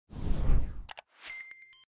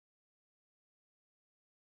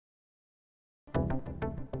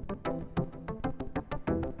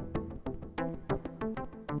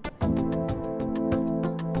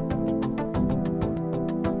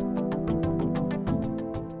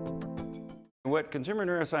What consumer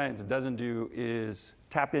neuroscience doesn't do is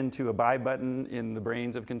tap into a buy button in the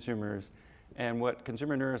brains of consumers. And what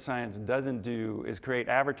consumer neuroscience doesn't do is create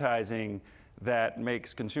advertising that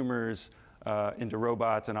makes consumers into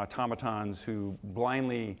robots and automatons who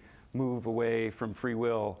blindly move away from free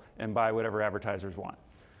will and buy whatever advertisers want.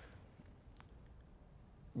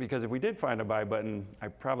 Because if we did find a buy button, I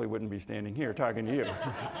probably wouldn't be standing here talking to you.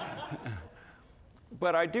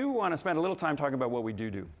 But I do want to spend a little time talking about what we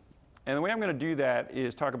do. And the way I'm going to do that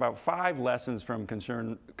is talk about 5 lessons from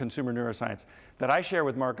consumer neuroscience that I share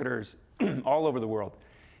with marketers all over the world.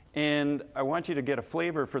 And I want you to get a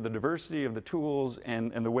flavor for the diversity of the tools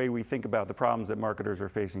and the way we think about the problems that marketers are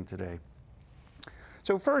facing today.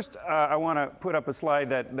 So first, I want to put up a slide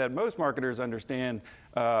that most marketers understand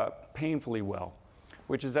painfully well,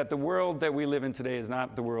 which is that the world that we live in today is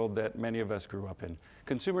not the world that many of us grew up in.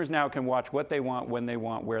 Consumers now can watch what they want, when they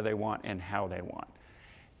want, where they want, and how they want.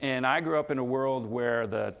 And I grew up in a world where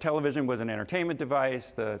the television was an entertainment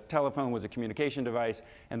device, the telephone was a communication device,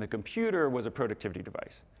 and the computer was a productivity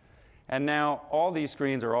device. And now all these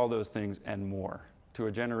screens are all those things and more to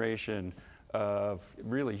a generation of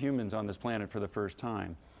really humans on this planet for the first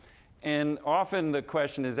time. And often the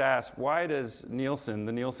question is asked, why does Nielsen,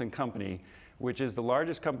 the Nielsen company, which is the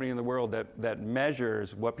largest company in the world that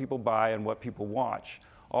measures what people buy and what people watch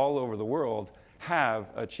all over the world, have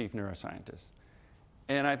a chief neuroscientist?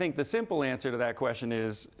 And I think the simple answer to that question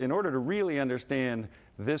is, in order to really understand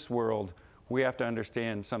this world, we have to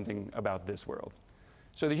understand something about this world.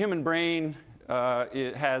 So the human brain,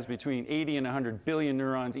 it has between 80 and 100 billion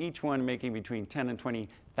neurons, each one making between 10 and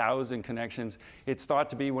 20,000 connections. It's thought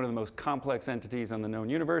to be one of the most complex entities in the known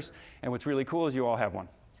universe. And what's really cool is you all have one.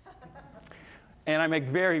 And I make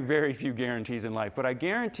very, very few guarantees in life. But I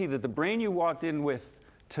guarantee that the brain you walked in with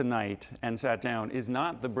tonight and sat down is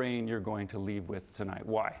not the brain you're going to leave with tonight.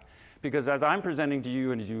 Why? Because as I'm presenting to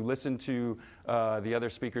you and as you listen to the other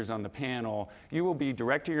speakers on the panel, you will be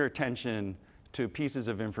directing your attention to pieces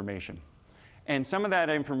of information. And some of that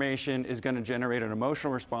information is going to generate an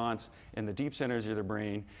emotional response in the deep centers of the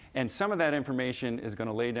brain. And some of that information is going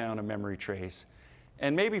to lay down a memory trace.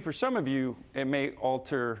 And maybe for some of you, it may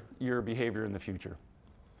alter your behavior in the future.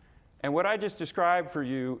 And what I just described for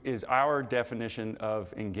you is our definition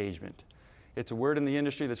of engagement. It's a word in the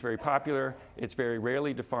industry that's very popular. It's very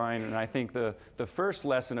rarely defined. And I think the first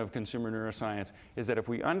lesson of consumer neuroscience is that if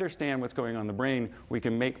we understand what's going on in the brain, we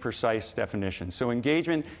can make precise definitions. So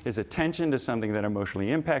engagement is attention to something that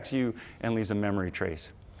emotionally impacts you and leaves a memory trace.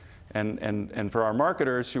 And for our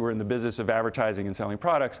marketers who are in the business of advertising and selling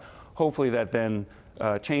products, hopefully that then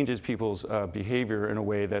changes people's behavior in a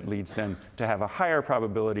way that leads them to have a higher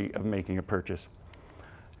probability of making a purchase.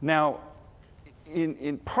 Now,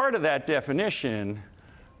 in part of that definition,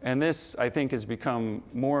 and this I think has become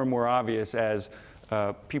more and more obvious as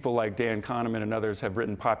people like Dan Kahneman and others have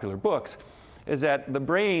written popular books, is that the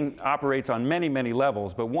brain operates on many, many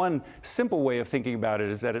levels. But one simple way of thinking about it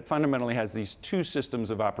is that it fundamentally has these 2 systems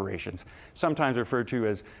of operations, sometimes referred to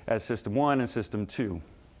as System 1 and System 2.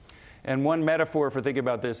 And one metaphor for thinking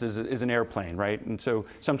about this is an airplane, right? And so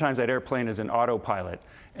sometimes that airplane is an autopilot,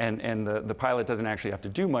 and the pilot doesn't actually have to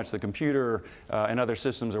do much. The computer and other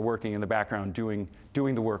systems are working in the background doing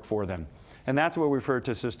the work for them. And that's what we refer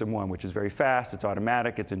to System 1, which is very fast, it's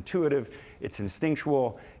automatic, it's intuitive, it's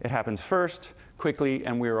instinctual, it happens first, quickly,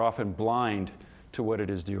 and we are often blind to what it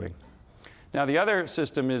is doing. Now, the other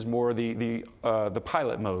system is more the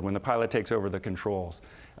pilot mode, when the pilot takes over the controls.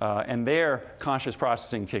 And there, conscious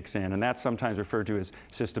processing kicks in, and that's sometimes referred to as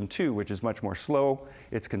System 2, which is much more slow,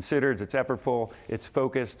 it's considered, it's effortful, it's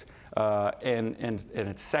focused, and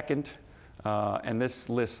it's second. And this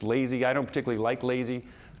lists lazy. I don't particularly like lazy.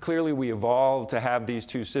 Clearly, we evolved to have these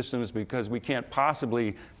 2 systems because we can't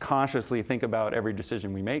possibly consciously think about every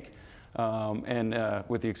decision we make.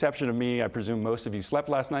 With the exception of me, I presume most of you slept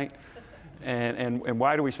last night. And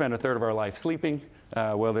why do we spend a third of our life sleeping?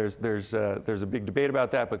 Well, there's a big debate about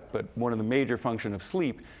that, but one of the major functions of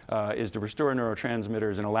sleep is to restore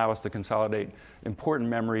neurotransmitters and allow us to consolidate important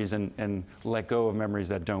memories and let go of memories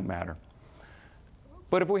that don't matter.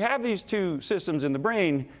 But if we have these 2 systems in the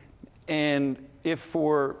brain, and if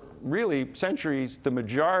for really centuries the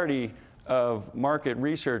majority of market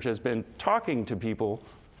research has been talking to people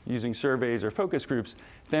using surveys or focus groups,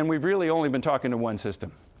 then we've really only been talking to one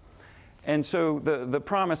system. And so the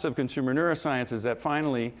promise of consumer neuroscience is that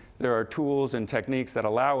finally there are tools and techniques that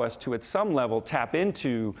allow us to, at some level, tap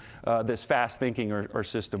into this fast thinking or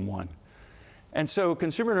System 1. And so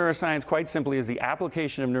consumer neuroscience, quite simply, is the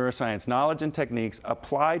application of neuroscience knowledge and techniques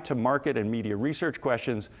applied to market and media research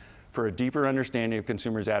questions for a deeper understanding of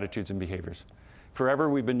consumers' attitudes and behaviors. Forever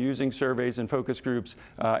we've been using surveys and focus groups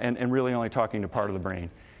and really only talking to part of the brain.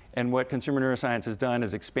 And what consumer neuroscience has done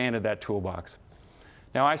is expanded that toolbox.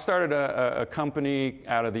 Now, I started a company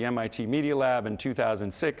out of the MIT Media Lab in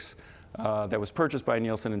 2006 that was purchased by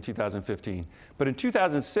Nielsen in 2015. But in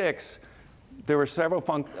 2006, there were several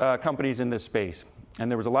companies in this space.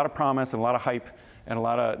 And there was a lot of promise and a lot of hype and a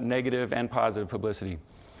lot of negative and positive publicity.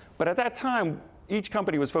 But at that time, each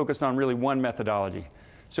company was focused on really one methodology.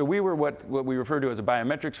 So we were what we refer to as a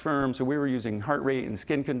biometrics firm. So we were using heart rate and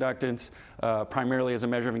skin conductance primarily as a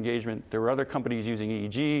measure of engagement. There were other companies using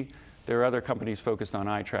EEG. There were other companies focused on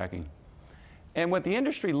eye tracking. And what the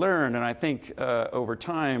industry learned, and I think over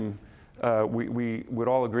time we would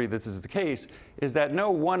all agree this is the case, is that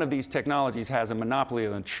no one of these technologies has a monopoly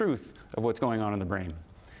on the truth of what's going on in the brain.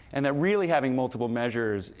 And that really having multiple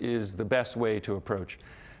measures is the best way to approach.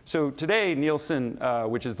 So today, Nielsen,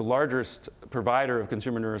 which is the largest provider of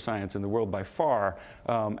consumer neuroscience in the world by far,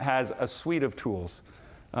 has a suite of tools.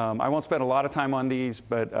 I won't spend a lot of time on these,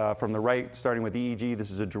 but from the right, starting with EEG, this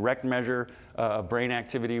is a direct measure of brain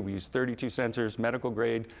activity. We use 32 sensors, medical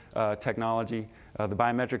grade technology. The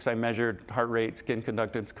biometrics I measured, heart rate, skin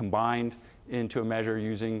conductance, combined into a measure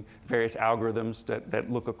using various algorithms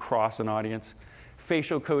that look across an audience.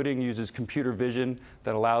 Facial coding uses computer vision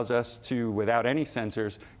that allows us to, without any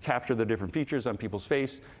sensors, capture the different features on people's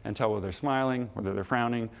face and tell whether they're smiling, whether they're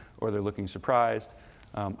frowning, or they're looking surprised.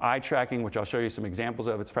 Eye tracking, which I'll show you some examples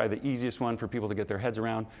of, it's probably the easiest one for people to get their heads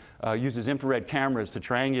around, uses infrared cameras to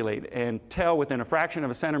triangulate and tell within a fraction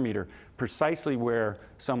of a centimeter precisely where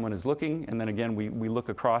someone is looking. And then again, we look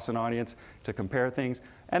across an audience to compare things.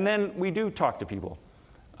 And then we do talk to people.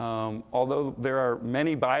 Although there are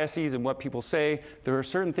many biases in what people say, there are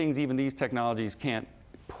certain things even these technologies can't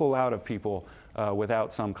pull out of people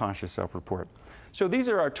without some conscious self-report. So these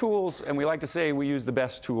are our tools, and we like to say we use the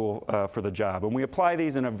best tool for the job. And we apply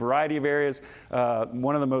these in a variety of areas.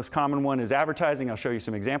 One of the most common one is advertising. I'll show you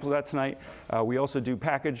some examples of that tonight. We also do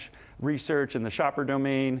package research in the shopper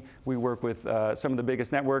domain. We work with some of the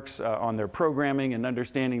biggest networks on their programming and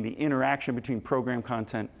understanding the interaction between program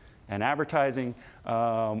content and advertising.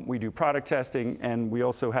 We do product testing, and we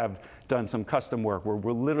also have done some custom work where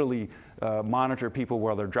we'll literally monitor people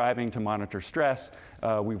while they're driving to monitor stress.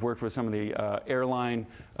 We've worked with some of the airline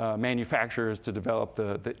manufacturers to develop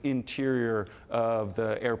the interior of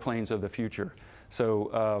the airplanes of the future.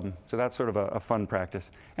 So that's sort of a fun practice.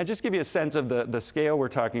 And just give you a sense of the scale we're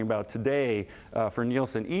talking about today for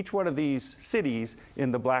Nielsen. Each one of these cities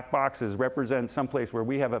in the black boxes represents someplace where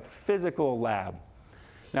we have a physical lab.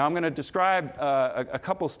 Now, I'm going to describe a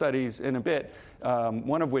couple studies in a bit,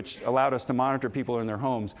 one of which allowed us to monitor people in their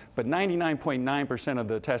homes. But 99.9% of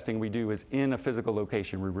the testing we do is in a physical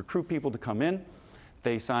location. We recruit people to come in.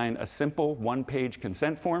 They sign a simple one-page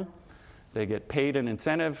consent form. They get paid an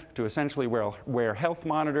incentive to essentially wear health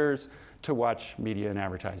monitors to watch media and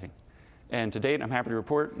advertising. And to date, I'm happy to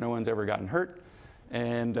report, no one's ever gotten hurt.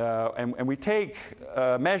 And we take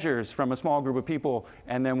measures from a small group of people,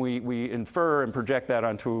 and then we infer and project that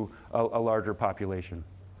onto a larger population.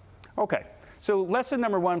 Okay, so lesson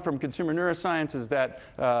number one from consumer neuroscience is that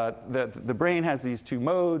the brain has these two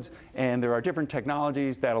modes, and there are different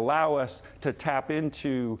technologies that allow us to tap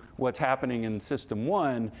into what's happening in system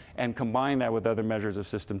one and combine that with other measures of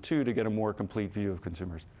system two to get a more complete view of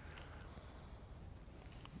consumers.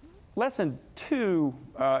 Lesson two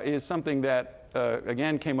is something that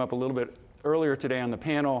again, came up a little bit earlier today on the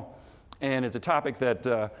panel, and it's a topic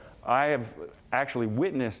that I have actually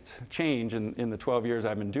witnessed change in the 12 years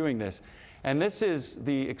I've been doing this. And this is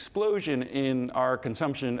the explosion in our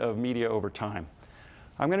consumption of media over time.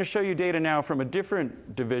 I'm going to show you data now from a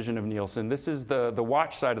different division of Nielsen. This is the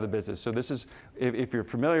watch side of the business. So this is, if you're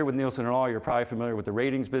familiar with Nielsen at all, you're probably familiar with the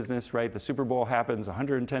ratings business, right? The Super Bowl happens,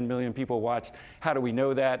 110 million people watch. How do we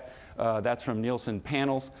know that? That's from Nielsen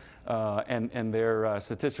panels and their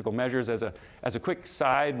statistical measures. As a quick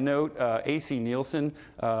side note, A.C. Nielsen,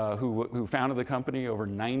 who founded the company over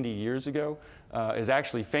 90 years ago, is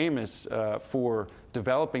actually famous for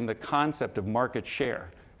developing the concept of market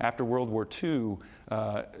share. After World War II,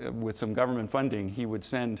 with some government funding, he would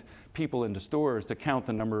send people into stores to count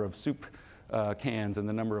the number of soup cans and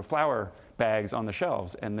the number of flour bags on the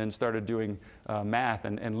shelves, and then started doing math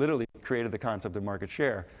and literally created the concept of market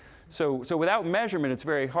share. So without measurement, it's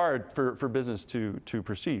very hard for business to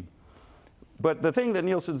proceed. But the thing that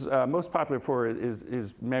Nielsen's most popular for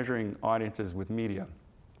is measuring audiences with media.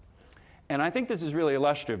 And I think this is really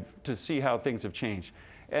illustrative to see how things have changed.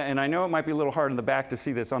 And I know it might be a little hard in the back to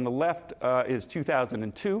see this. On the left is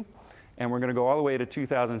 2002, and we're going to go all the way to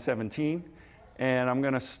 2017. And I'm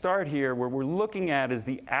going to start here where we're looking at is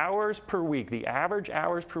the hours per week, the average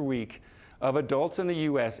hours per week of adults in the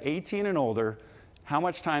US, 18 and older, how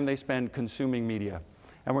much time they spend consuming media.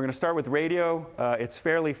 And we're going to start with radio. It's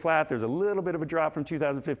fairly flat. There's a little bit of a drop from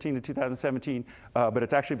 2015 to 2017, but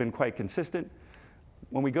it's actually been quite consistent.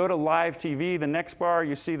 When we go to live TV, the next bar,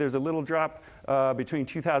 you see there's a little drop between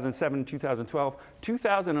 2007 and 2012.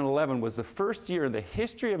 2011 was the first year in the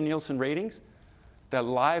history of Nielsen ratings that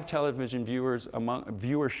live television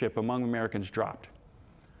viewership among Americans dropped.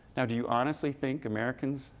 Now, do you honestly think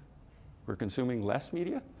Americans were consuming less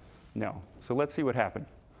media? No. So let's see what happened.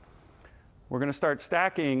 We're going to start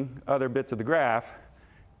stacking other bits of the graph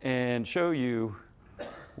and show you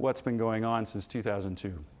what's been going on since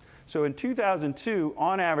 2002. So in 2002,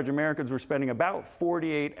 on average, Americans were spending about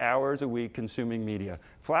 48 hours a week consuming media.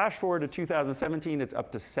 Flash forward to 2017, it's up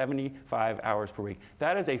to 75 hours per week.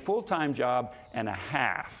 That is a full-time job and a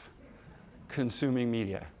half consuming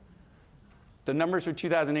media. The numbers for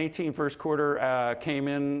 2018 first quarter came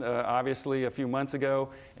in, obviously, a few months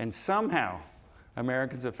ago, and somehow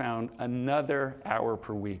Americans have found another hour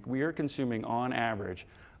per week. We are consuming, on average,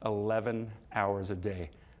 11 hours a day.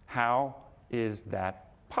 How is that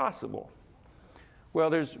possible? Well,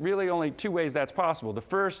 there's really only two ways that's possible. The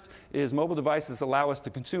first is mobile devices allow us to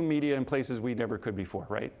consume media in places we never could before,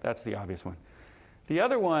 right? That's the obvious one. The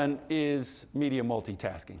other one is media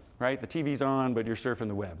multitasking, right? The TV's on, but you're surfing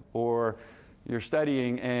the web, or you're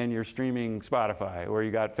studying and you're streaming Spotify, or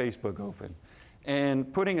you got Facebook open.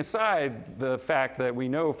 And putting aside the fact that we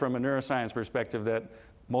know from a neuroscience perspective that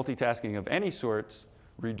multitasking of any sorts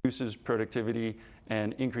reduces productivity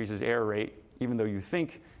and increases error rate, even though you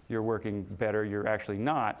think you're working better, you're actually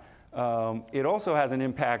not. It also has an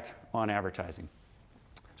impact on advertising.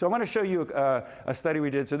 So I want to show you a study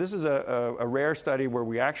we did. So this is a rare study where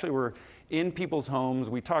we actually were in people's homes.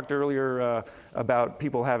 We talked earlier about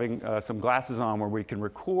people having some glasses on where we can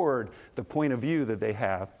record the point of view that they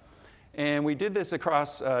have. And we did this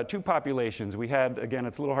across two populations. We had, again,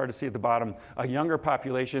 it's a little hard to see at the bottom, a younger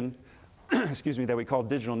population, excuse me, that we call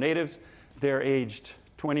digital natives. They're aged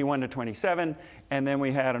 21 to 27. And then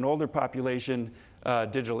we had an older population,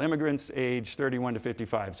 digital immigrants, aged 31 to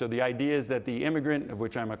 55. So the idea is that the immigrant, of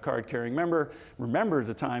which I'm a card-carrying member, remembers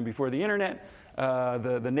a time before the internet.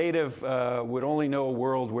 The native would only know a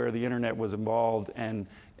world where the internet was involved and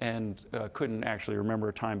couldn't actually remember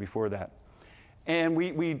a time before that. And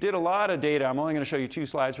we did a lot of data. I'm only going to show you two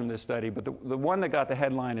slides from this study, but the one that got the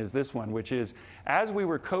headline is this one, which is as we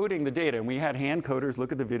were coding the data, and we had hand coders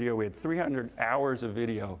look at the video, we had 300 hours of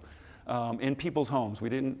video in people's homes. We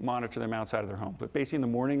didn't monitor them outside of their home, but basically in the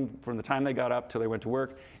morning from the time they got up till they went to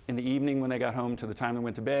work, in the evening when they got home to the time they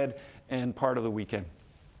went to bed, and part of the weekend.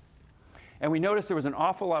 And we noticed there was an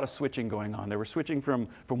awful lot of switching going on. They were switching from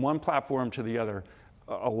one platform to the other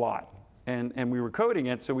a lot. And we were coding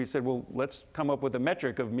it, so we said, well, let's come up with a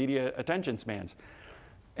metric of media attention spans.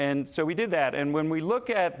 And so we did that. And when we look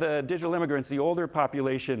at the digital immigrants, the older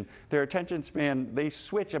population, their attention span, they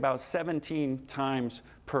switch about 17 times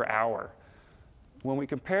per hour. When we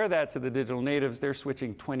compare that to the digital natives, they're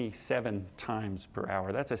switching 27 times per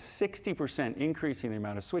hour. That's a 60% increase in the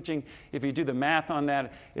amount of switching. If you do the math on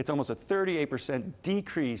that, it's almost a 38%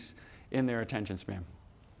 decrease in their attention span.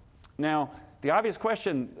 Now, the obvious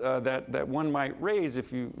question that one might raise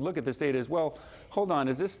if you look at this data is, well, hold on,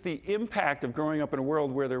 is this the impact of growing up in a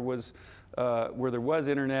world where there was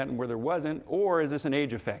internet and where there wasn't, or is this an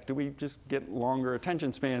age effect? Do we just get longer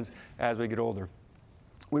attention spans as we get older?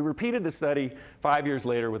 We repeated the study 5 years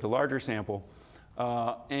later with a larger sample,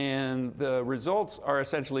 and the results are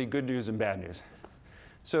essentially good news and bad news.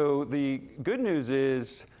 So the good news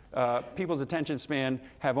is people's attention span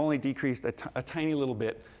have only decreased a tiny little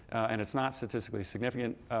bit, and it's not statistically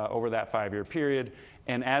significant over that 5-year period.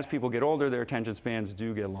 And as people get older, their attention spans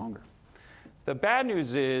do get longer. The bad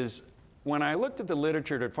news is, when I looked at the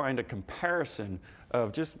literature to find a comparison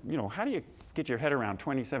of just, how do you get your head around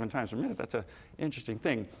 27 times per minute? That's an interesting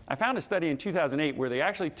thing. I found a study in 2008 where they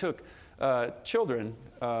actually took children,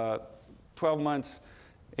 12 months,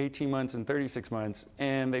 18 months, and 36 months,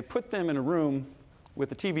 and they put them in a room with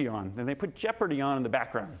the TV on, and they put Jeopardy on in the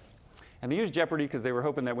background. And they used Jeopardy because they were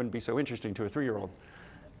hoping that wouldn't be so interesting to a 3-year-old.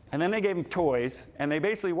 And then they gave them toys, and they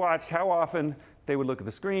basically watched how often they would look at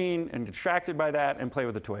the screen and get distracted by that and play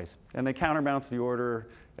with the toys. And they counterbalanced the order,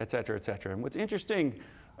 et cetera, et cetera. And what's interesting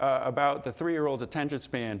about the 3-year-old's attention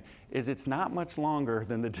span is it's not much longer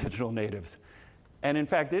than the digital natives. And in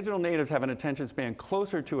fact, digital natives have an attention span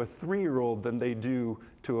closer to a 3-year-old than they do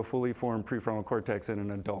to a fully formed prefrontal cortex in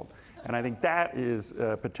an adult. And I think that is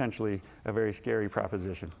potentially a very scary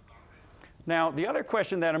proposition. Now, the other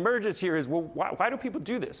question that emerges here is, well, why do people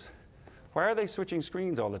do this? Why are they switching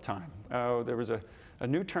screens all the time? There was a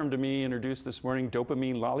new term to me introduced this morning,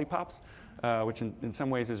 dopamine lollipops, which in some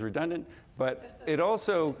ways is redundant. But it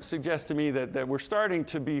also suggests to me that we're starting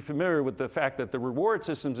to be familiar with the fact that the reward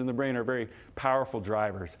systems in the brain are very powerful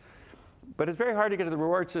drivers. But it's very hard to get to the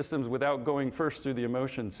reward systems without going first through the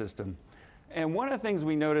emotion system. And one of the things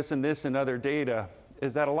we notice in this and other data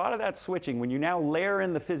is that a lot of that switching, when you now layer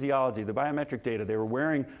in the physiology, the biometric data, they were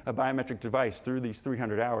wearing a biometric device through these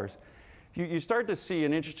 300 hours, you start to see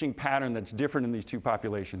an interesting pattern that's different in these two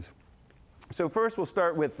populations. So first we'll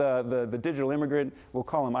start with the digital immigrant. We'll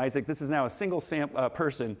call him Isaac. This is now a single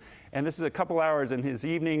person, and this is a couple hours in his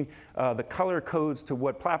evening. The color codes to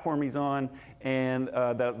what platform he's on, and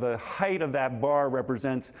the height of that bar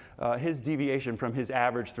represents his deviation from his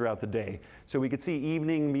average throughout the day. So we could see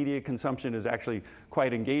evening media consumption is actually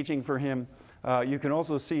quite engaging for him. You can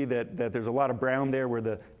also see that there's a lot of brown there where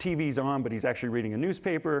the TV's on, but he's actually reading a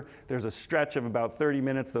newspaper. There's a stretch of about 30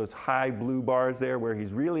 minutes, those high blue bars there where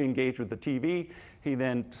he's really engaged with the TV. He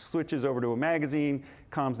then switches over to a magazine,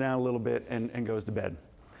 calms down a little bit, and goes to bed.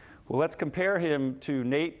 Well, let's compare him to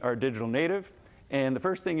Nate, our digital native. And the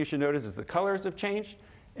first thing you should notice is the colors have changed.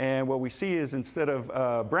 And what we see is instead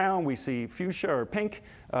of brown, we see fuchsia or pink,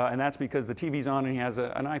 and that's because the TV's on and he has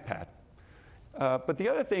an iPad. But the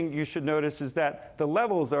other thing you should notice is that the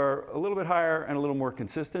levels are a little bit higher and a little more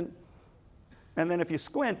consistent. And then if you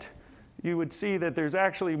squint, you would see that there's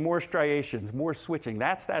actually more striations, more switching.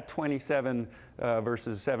 That's that 27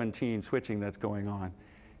 versus 17 switching that's going on.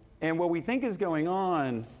 And what we think is going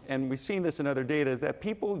on, and we've seen this in other data, is that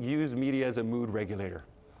people use media as a mood regulator.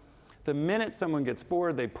 The minute someone gets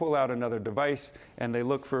bored, they pull out another device and they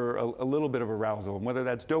look for a little bit of arousal. And whether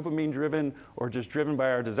that's dopamine driven or just driven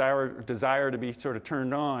by our desire to be sort of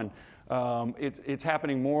turned on, it's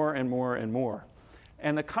happening more and more and more.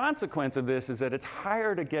 And the consequence of this is that it's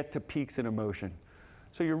higher to get to peaks in emotion.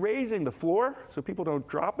 So you're raising the floor so people don't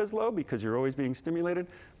drop as low because you're always being stimulated,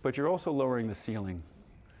 but you're also lowering the ceiling.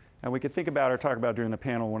 And we could think about or talk about during the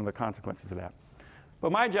panel one of the consequences of that.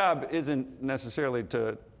 But my job isn't necessarily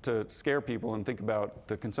to scare people and think about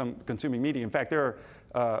the consuming media. In fact, there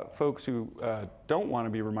are folks who don't want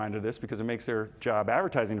to be reminded of this because it makes their job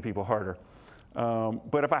advertising to people harder.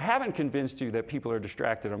 But if I haven't convinced you that people are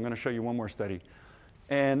distracted, I'm going to show you one more study.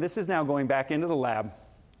 And this is now going back into the lab.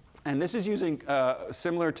 And this is using,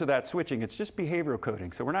 similar to that switching, it's just behavioral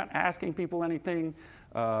coding. So we're not asking people anything.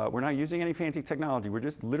 We're not using any fancy technology. We're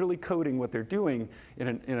just literally coding what they're doing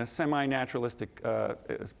in a semi-naturalistic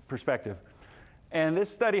perspective. And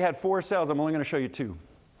this study had 4 cells. I'm only going to show you 2.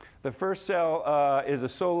 The first cell is a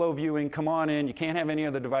solo viewing. Come on in. You can't have any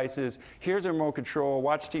other devices. Here's a remote control.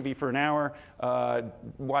 Watch TV for an hour.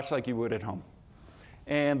 Watch like you would at home.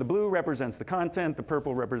 And the blue represents the content, the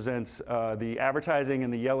purple represents the advertising,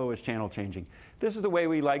 and the yellow is channel changing. This is the way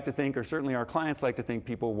we like to think, or certainly our clients like to think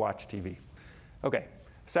people watch TV. Okay,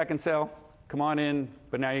 second cell, come on in,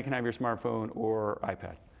 but now you can have your smartphone or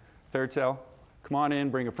iPad. Third cell, come on in,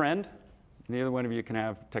 bring a friend. Neither one of you can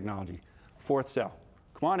have technology. Fourth cell,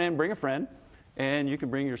 come on in, bring a friend, and you can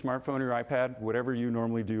bring your smartphone or your iPad, whatever you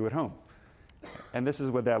normally do at home. And this is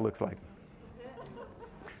what that looks like.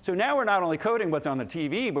 So now we're not only coding what's on the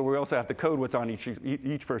TV, but we also have to code what's on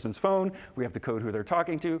each person's phone. We have to code who they're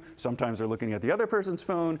talking to. Sometimes they're looking at the other person's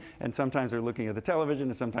phone, and sometimes they're looking at the television,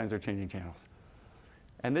 and sometimes they're changing channels.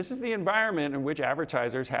 And this is the environment in which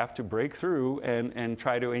advertisers have to break through and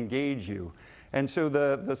try to engage you. And so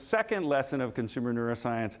the second lesson of consumer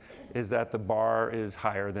neuroscience is that the bar is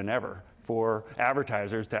higher than ever for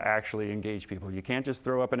advertisers to actually engage people. You can't just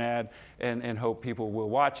throw up an ad and hope people will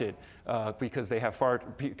watch it because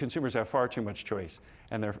consumers have far too much choice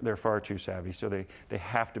and they're far too savvy, so they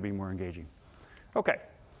have to be more engaging. Okay,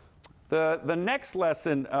 the next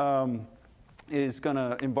lesson is going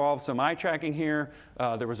to involve some eye tracking here.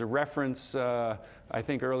 There was a reference, I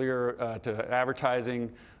think earlier, to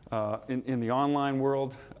advertising in the online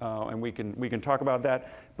world, and we can talk about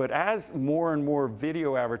that. But as more and more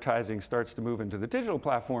video advertising starts to move into the digital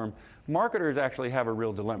platform, marketers actually have a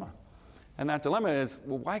real dilemma. And that dilemma is,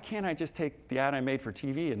 well, why can't I just take the ad I made for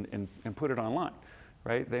TV and put it online,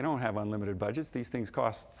 right? They don't have unlimited budgets. These things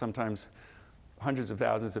cost sometimes hundreds of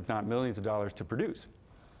thousands, if not millions of dollars to produce.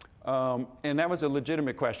 And that was a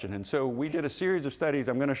legitimate question. And so we did a series of studies.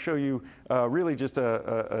 I'm going to show you really just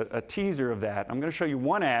a teaser of that. I'm going to show you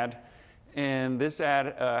one ad. And this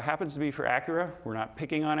ad happens to be for Acura. We're not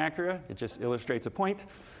picking on Acura. It just illustrates a point.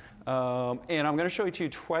 And I'm going to show it to you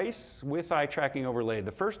twice with eye tracking overlaid.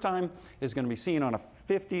 The first time is going to be seen on a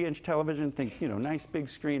 50-inch television. Think, nice big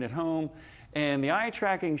screen at home. And the eye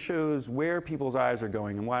tracking shows where people's eyes are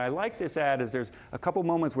going. And why I like this ad is there's a couple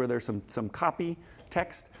moments where there's some copy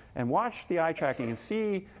text, and watch the eye tracking and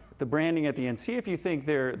see the branding at the end. See if you think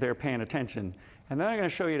they're paying attention. And then I'm going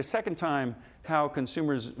to show you the second time how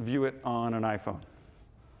consumers view it on an iPhone.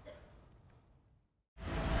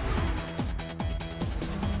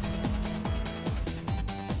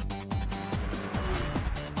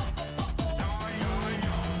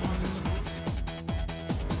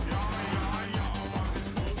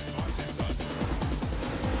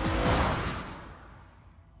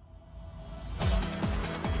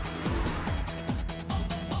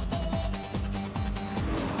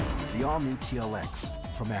 The all-new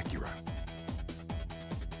TLX from Acura.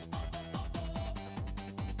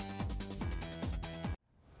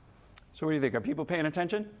 So what do you think? Are people paying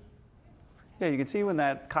attention? Yeah, you can see when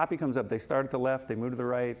that copy comes up, they start at the left, they move to the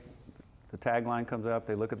right, the tagline comes up,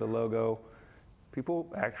 they look at the logo.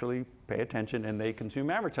 People actually pay attention and they consume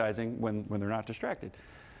advertising when they're not distracted.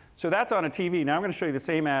 So that's on a TV. Now I'm going to show you the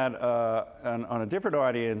same ad on a different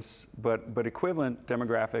audience, but equivalent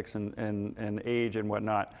demographics and age and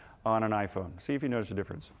whatnot on an iPhone. See if you notice a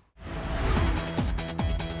difference.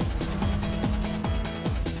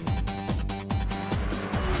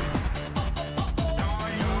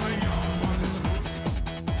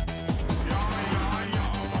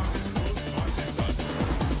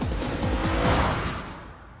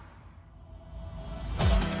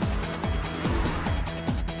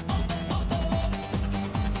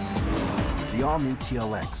 The all-new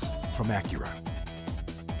TLX from Acura.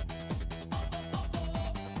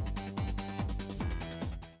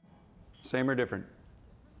 Same or different?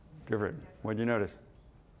 Different. What'd you notice?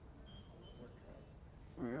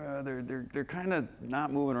 They're kind of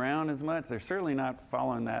not moving around as much. They're certainly not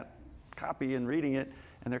following that copy and reading it,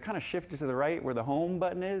 and they're kind of shifted to the right where the home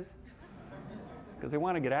button is because they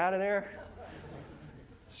want to get out of there.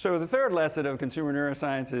 So the third lesson of consumer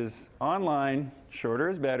neuroscience is online, shorter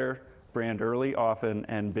is better, brand early, often,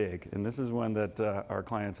 and big. And this is one that our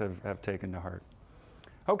clients have taken to heart.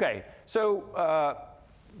 Okay, so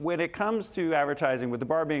when it comes to advertising, with the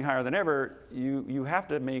bar being higher than ever, you have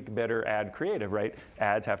to make better ad creative, right?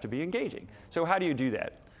 Ads have to be engaging. So how do you do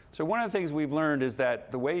that? So one of the things we've learned is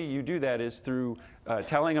that the way you do that is through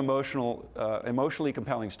telling emotionally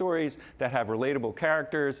compelling stories that have relatable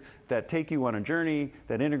characters, that take you on a journey,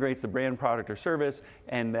 that integrates the brand, product, or service,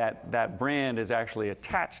 and that brand is actually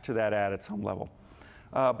attached to that ad at some level.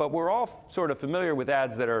 But we're all sort of familiar with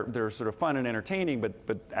ads that are sort of fun and entertaining,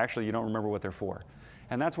 but actually you don't remember what they're for.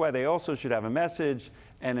 And that's why they also should have a message,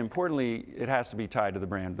 and importantly, it has to be tied to the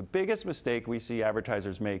brand. The biggest mistake we see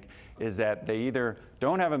advertisers make is that they either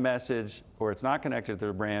don't have a message, or it's not connected to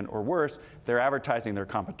their brand, or worse, they're advertising their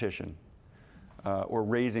competition, or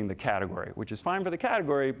raising the category, which is fine for the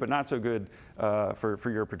category, but not so good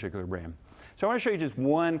for your particular brand. So I want to show you just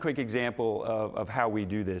one quick example of how we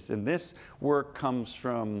do this. And this work comes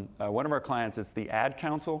from one of our clients. It's the Ad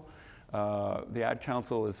Council. The Ad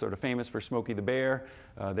Council is sort of famous for Smokey the Bear.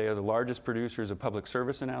 They are the largest producers of public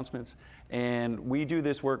service announcements. And we do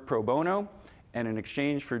this work pro bono. And in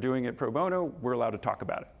exchange for doing it pro bono, we're allowed to talk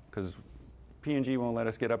about it. Because P&G won't let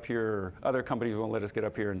us get up here, or other companies won't let us get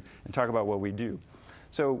up here and talk about what we do.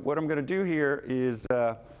 So what I'm going to do here is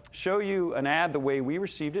show you an ad the way we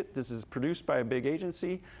received it. This is produced by a big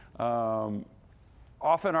agency.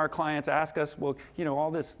 Often our clients ask us, well, you know,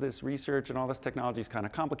 all this research and all this technology is kind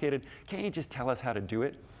of complicated. Can't you just tell us how to do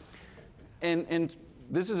it? And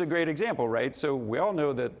this is a great example, right? So we all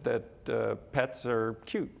know that pets are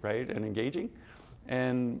cute, right, and engaging.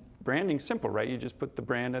 And branding's simple, right? You just put the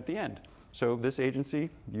brand at the end. So this agency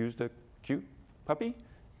used a cute puppy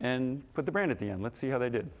and put the brand at the end. Let's see how they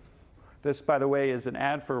did. This, by the way, is an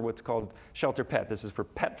ad for what's called Shelter Pet. This is for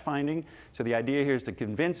pet finding. So the idea here is to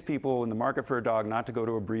convince people in the market for a dog not to go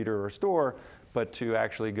to a breeder or a store, but to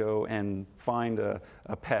actually go and find a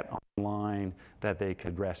pet online that they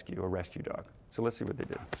could rescue, a rescue dog. So let's see what they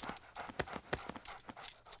did.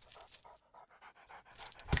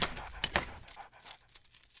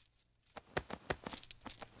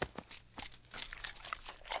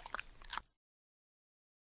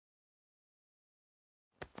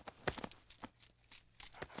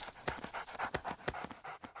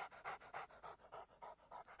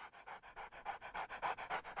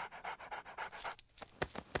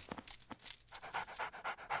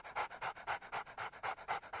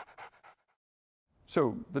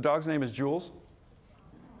 So the dog's name is Jules.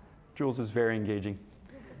 Jules is very engaging.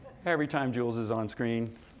 Every time Jules is on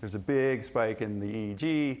screen, there's a big spike in the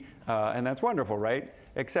EEG, and that's wonderful, right?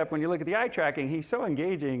 Except when you look at the eye tracking, he's so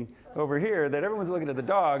engaging over here that everyone's looking at the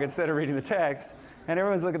dog instead of reading the text, And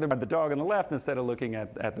everyone's looking at the dog on the left instead of looking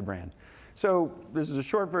at the brand. So this is a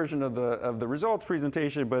short version of the results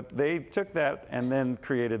presentation, but they took that and then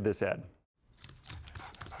created this ad.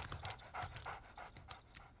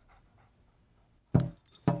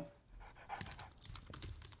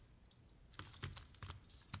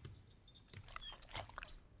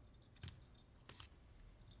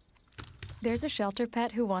 There's a shelter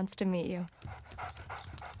pet who wants to meet you.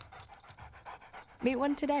 Meet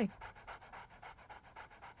one today.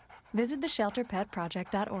 Visit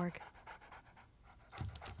theshelterpetproject.org.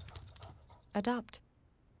 Adopt.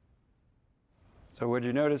 So what'd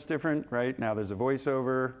you notice different, right? Now there's a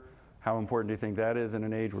voiceover. How important do you think that is in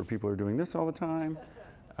an age where people are doing this all the time?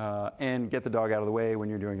 And get the dog out of the way when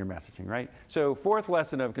you're doing your messaging, right? So fourth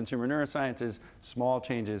lesson of consumer neuroscience is small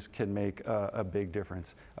changes can make a big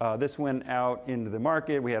difference. This went out into the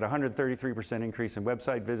market. We had a 133% increase in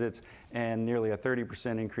website visits and nearly a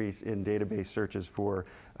 30% increase in database searches for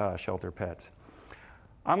shelter pets.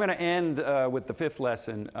 I'm going to end with the fifth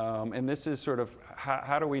lesson, and this is sort of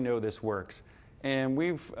how do we know this works? And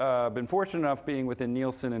we've been fortunate enough being within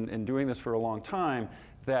Nielsen and doing this for a long time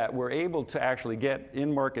that we're able to actually get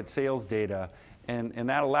in-market sales data, and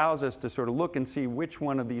that allows us to sort of look and see which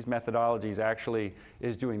one of these methodologies actually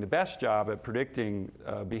is doing the best job at predicting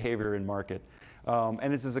behavior in market.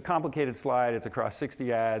 And this is a complicated slide. It's across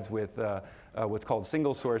 60 ads with what's called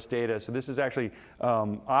single source data. So this is actually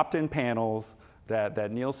opt-in panels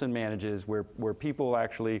that Nielsen manages where people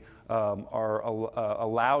actually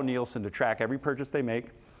allow Nielsen to track every purchase they make,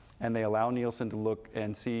 and they allow Nielsen to look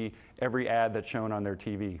and see every ad that's shown on their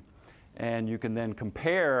TV. And you can then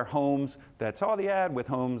compare homes that saw the ad with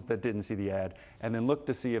homes that didn't see the ad, and then look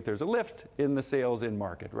to see if there's a lift in the sales in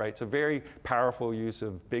market, right? So very powerful use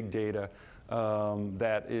of big data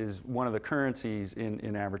that is one of the currencies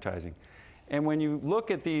in advertising. And when you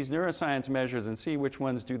look at these neuroscience measures and see which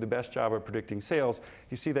ones do the best job of predicting sales,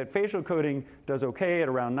 you see that facial coding does okay at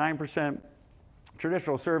around 9%,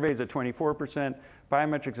 traditional surveys at 24%,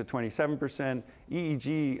 biometrics at 27%,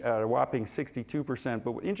 EEG at a whopping 62%.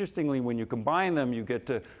 But interestingly, when you combine them, you get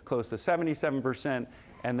to close to 77%,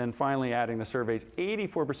 and then finally adding the surveys,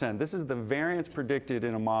 84%. This is the variance predicted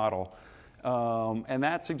in a model. And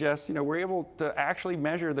that suggests, we're able to actually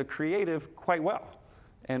measure the creative quite well.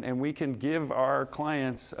 And we can give our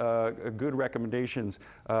clients good recommendations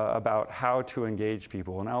about how to engage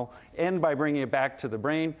people. And I'll end by bringing it back to the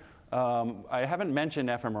brain. I haven't mentioned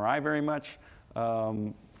fMRI very much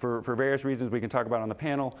for various reasons we can talk about on the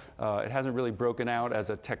panel. It hasn't really broken out as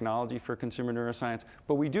a technology for consumer neuroscience,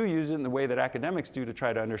 but we do use it in the way that academics do to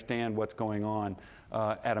try to understand what's going on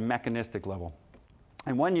at a mechanistic level.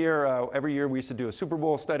 And one year, every year we used to do a Super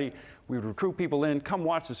Bowl study. We would recruit people in, come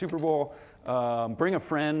watch the Super Bowl, bring a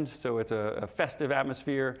friend, so it's a festive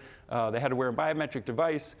atmosphere. They had to wear a biometric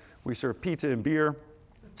device. We served pizza and beer,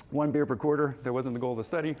 1 beer per quarter. That wasn't the goal of the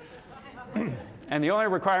study. And the only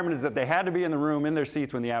requirement is that they had to be in the room, in their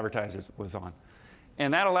seats when the advertiser was on.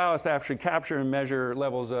 And that allowed us to actually capture and measure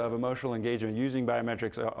levels of emotional engagement using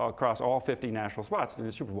biometrics across all 50 national spots in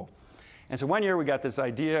the Super Bowl. And so one year we got this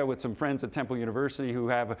idea with some friends at Temple University who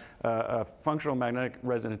have a functional magnetic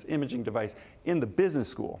resonance imaging device in the business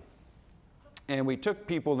school. And we took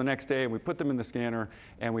people the next day and we put them in the scanner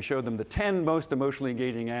and we showed them the 10 most emotionally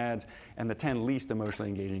engaging ads and the 10 least emotionally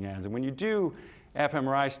engaging ads. And when you do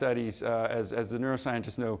fMRI studies, as the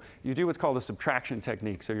neuroscientists know, you do what's called a subtraction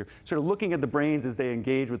technique. So you're sort of looking at the brains as they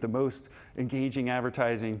engage with the most engaging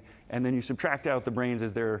advertising, and then you subtract out the brains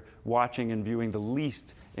as they're watching and viewing the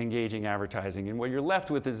least engaging advertising. And what you're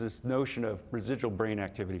left with is this notion of residual brain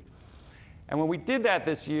activity. And when we did that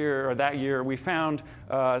this year, or that year, we found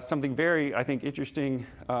something very, I think, interesting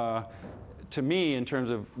to me in terms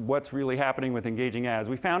of what's really happening with engaging ads.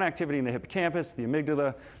 We found activity in the hippocampus, the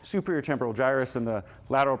amygdala, superior temporal gyrus, and the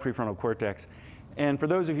lateral prefrontal cortex. And for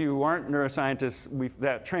those of you who aren't neuroscientists,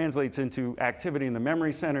 that translates into activity in the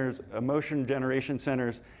memory centers, emotion generation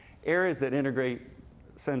centers, areas that integrate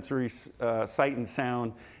sensory sight and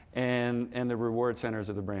sound, and the reward centers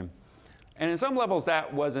of the brain. And in some levels,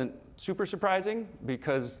 that wasn't super surprising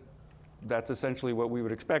because that's essentially what we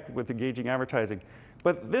would expect with engaging advertising.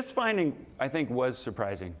 But this finding, I think, was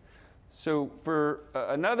surprising. So for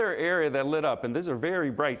another area that lit up, and these are very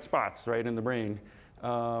bright spots right in the brain,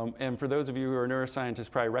 and for those of you who are neuroscientists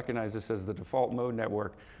probably recognize this as the default mode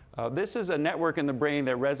network. This is a network in the brain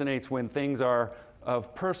that resonates when things are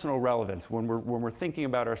of personal relevance, when we're thinking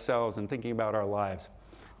about ourselves and thinking about our lives.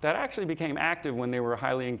 That actually became active when they were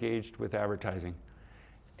highly engaged with advertising.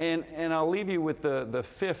 And I'll leave you with the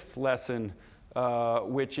fifth lesson,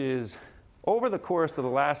 which is over the course of the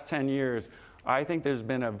last 10 years, I think there's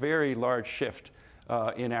been a very large shift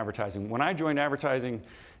in advertising. When I joined advertising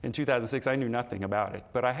in 2006, I knew nothing about it,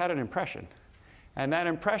 but I had an impression. And that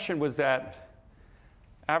impression was that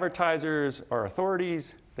advertisers are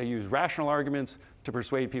authorities. They use rational arguments to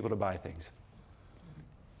persuade people to buy things.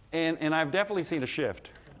 And I've definitely seen a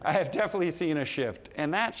shift. I have definitely seen a shift.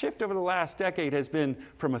 And that shift over the last decade has been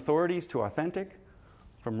from authorities to authentic,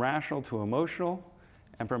 from rational to emotional,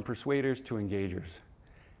 and from persuaders to engagers.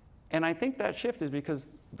 And I think that shift is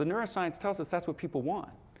because the neuroscience tells us that's what people want.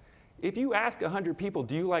 If you ask 100 people,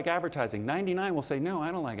 do you like advertising? 99 will say, no,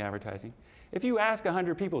 I don't like advertising. If you ask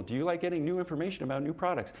 100 people, do you like getting new information about new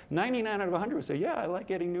products? 99 out of 100 will say, yeah, I like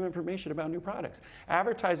getting new information about new products.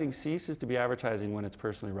 Advertising ceases to be advertising when it's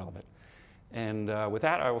personally relevant. And with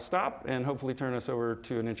that, I will stop and hopefully turn us over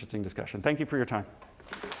to an interesting discussion. Thank you for your time.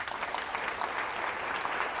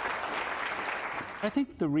 I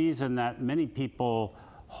think the reason that many people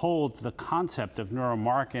hold the concept of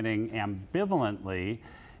neuromarketing ambivalently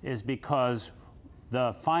is because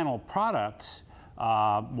the final products,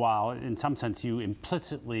 while in some sense you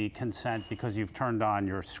implicitly consent because you've turned on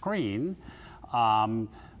your screen,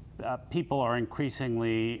 people are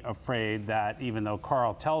increasingly afraid that even though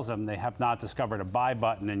Carl tells them they have not discovered a buy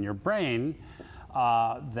button in your brain,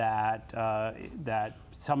 that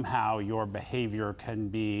somehow your behavior can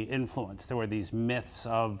be influenced. There were these myths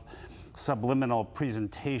of subliminal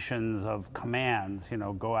presentations of commands,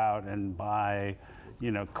 go out and buy,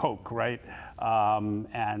 Coke, right?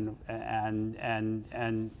 And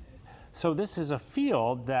so this is a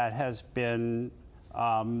field that has been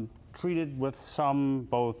treated with some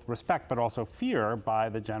both respect but also fear by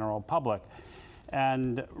the general public.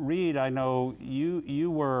 And Reed, I know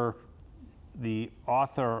you were the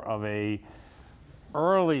author of a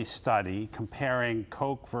early study comparing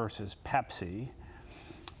Coke versus Pepsi,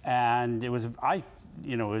 and it was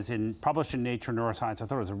published in Nature Neuroscience. I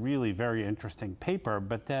thought it was a really very interesting paper,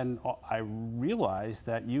 but then I realized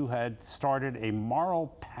that you had started a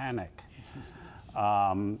moral panic.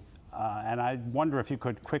 And I wonder if you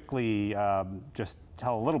could quickly just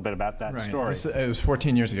tell a little bit about that story. It was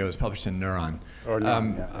 14 years ago. It was published in Neuron.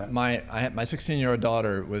 My 16-year-old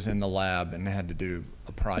daughter was in the lab and had to do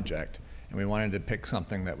a project, and we wanted to pick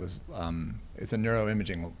something that was, it's a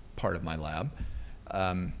neuroimaging part of my lab,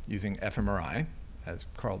 using fMRI, as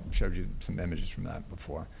Carl showed you some images from that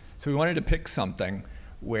before. So we wanted to pick something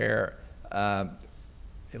where at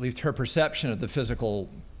least her perception of the physical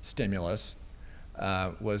stimulus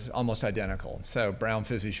was almost identical. So brown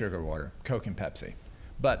fizzy sugar water, Coke and Pepsi.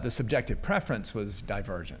 But the subjective preference was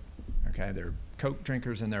divergent. Okay, there are Coke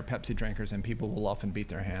drinkers and there are Pepsi drinkers, and people will often beat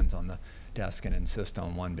their hands on the desk and insist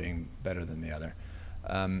on one being better than the other.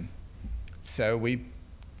 So we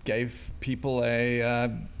gave people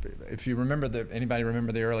if you remember anybody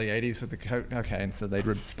remember the early 80s with the Coke? Okay, and so they'd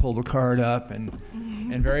pull the card up and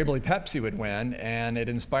invariably Pepsi would win, and it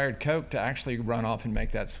inspired Coke to actually run off and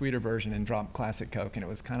make that sweeter version and drop classic Coke, and it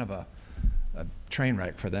was kind of a train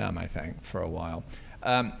wreck for them, I think, for a while.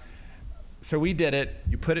 So we did it,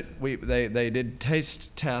 they did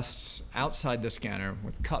taste tests outside the scanner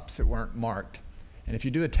with cups that weren't marked. And if you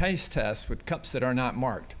do a taste test with cups that are not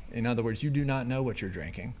marked, in other words, you do not know what you're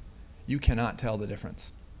drinking, you cannot tell the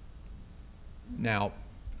difference. Now,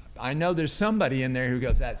 I know there's somebody in there who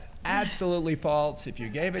goes, that's absolutely false. If you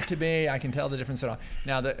gave it to me, I can tell the difference at all.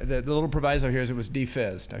 Now, the little proviso here is it was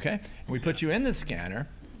defizzed, okay? And we put you in the scanner,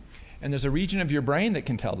 and there's a region of your brain that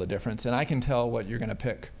can tell the difference, and I can tell what you're going to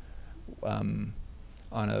pick on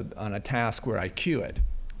a task where I cue it.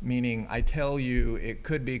 Meaning I tell you it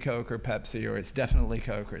could be Coke or Pepsi, or it's definitely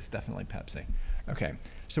Coke or it's definitely Pepsi. Okay,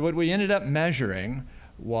 so what we ended up measuring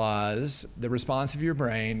was the response of your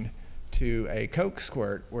brain to a Coke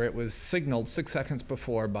squirt where it was signaled 6 seconds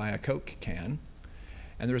before by a Coke can,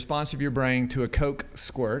 and the response of your brain to a Coke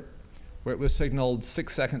squirt where it was signaled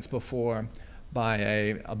 6 seconds before by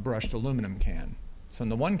a brushed aluminum can. So in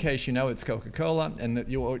the one case, you know it's Coca-Cola, and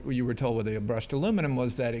you were told with the brushed aluminum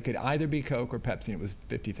was that it could either be Coke or Pepsi, and it was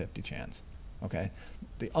 50-50 chance, okay?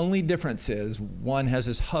 The only difference is one has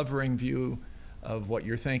this hovering view of what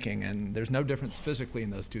you're thinking, and there's no difference physically in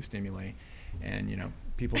those two stimuli, and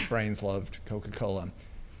people's brains loved Coca-Cola.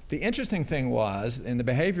 The interesting thing was, in the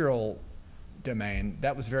behavioral domain,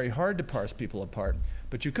 that was very hard to parse people apart,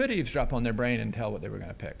 but you could eavesdrop on their brain and tell what they were going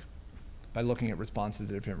to pick by looking at responses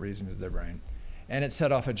to different regions of their brain. And it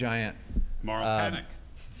set off a giant moral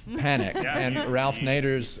panic. Yeah, and Ralph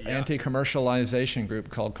Nader's anti-commercialization group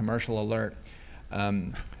called Commercial Alert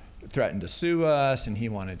threatened to sue us, and he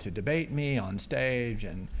wanted to debate me on stage,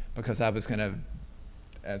 and because I was going to,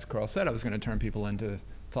 as Carl said, I was going to turn people into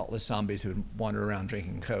thoughtless zombies who would wander around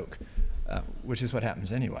drinking Coke, which is what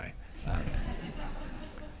happens anyway.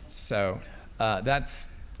 So that's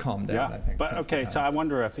calmed down, I think. But since okay, the so time. I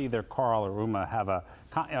wonder if either Carl or Uma have a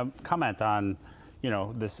comment on,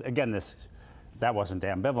 this, again, that wasn't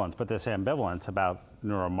ambivalence, but this ambivalence about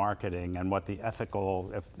neuromarketing and what the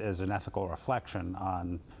ethical, if there's an ethical reflection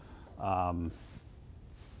on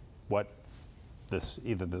what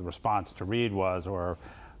either the response to Reid was or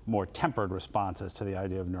more tempered responses to the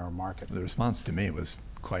idea of neuromarketing. The response to me was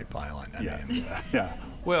quite violent. I mean, Yeah.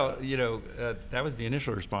 Well, that was the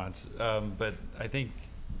initial response, but I think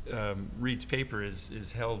Reid's paper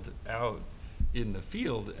is held out in the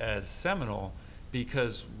field as seminal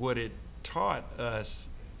because what it taught us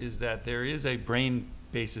is that there is a brain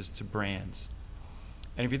basis to brands.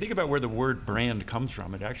 And if you think about where the word brand comes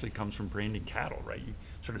from, it actually comes from branding cattle, right? You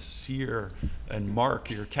sort of sear and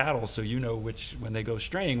mark your cattle so you know when they go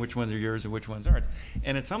straying, which ones are yours and which ones aren't.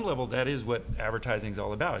 And at some level, that is what advertising is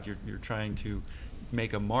all about. You're trying to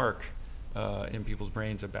make a mark in people's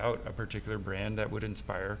brains about a particular brand that would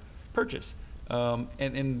inspire purchase.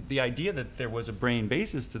 And the idea that there was a brain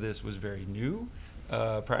basis to this was very new.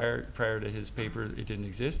 Prior to his paper, it didn't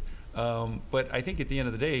exist. But I think at the end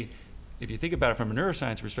of the day, if you think about it from a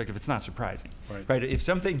neuroscience perspective, it's not surprising, right? If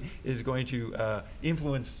something is going to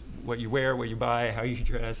influence what you wear, what you buy, how you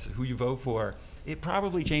dress, who you vote for, it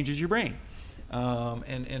probably changes your brain.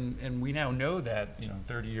 And we now know that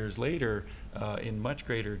 30 years later in much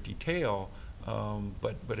greater detail.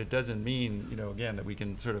 But it doesn't mean again that we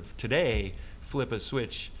can sort of today flip a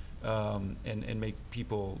switch and make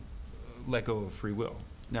people let go of free will.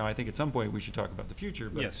 Now, I think at some point we should talk about the future,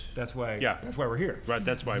 but Yes. that's why we're here. Right,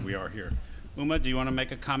 that's why we are here. Uma, do you want to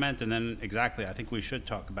make a comment? And then exactly, I think we should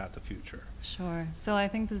talk about the future. Sure. So I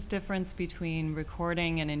think this difference between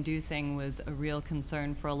recording and inducing was a real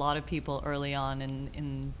concern for a lot of people early on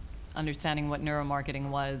in understanding what neuromarketing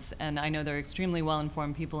was. And I know there are extremely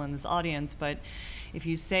well-informed people in this audience, but if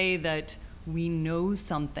you say that we know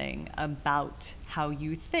something about how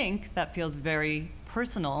you think, that feels very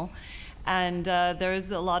personal. And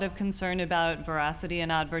there's a lot of concern about veracity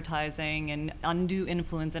in advertising and undue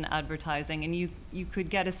influence in advertising. And you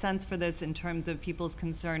could get a sense for this in terms of people's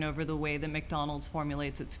concern over the way that McDonald's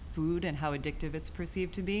formulates its food and how addictive it's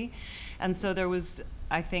perceived to be. And so there was,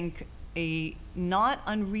 I think, a not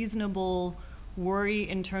unreasonable worry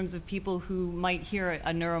in terms of people who might hear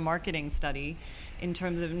a neuromarketing study in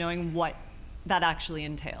terms of knowing what that actually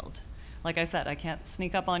entailed. Like I said, I can't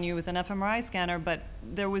sneak up on you with an fMRI scanner, but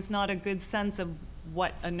there was not a good sense of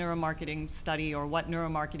what a neuromarketing study or what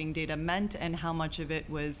neuromarketing data meant and how much of it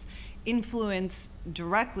was influence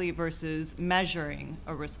directly versus measuring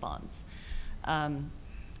a response.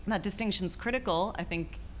 That distinction is critical. I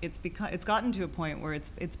think it's gotten to a point where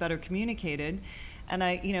it's better communicated.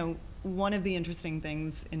 And one of the interesting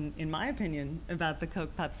things, in my opinion, about the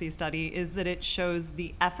Coke Pepsi study is that it shows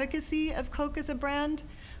the efficacy of Coke as a brand,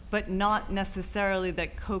 but not necessarily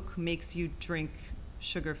that Coke makes you drink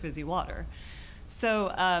sugar fizzy water.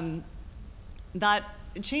 So that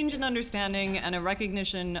change in understanding and a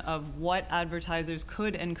recognition of what advertisers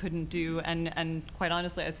could and couldn't do, and quite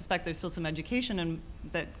honestly, I suspect there's still some education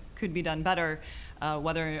that could be done better,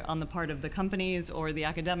 whether on the part of the companies or the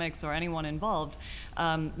academics or anyone involved.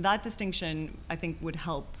 That distinction, I think, would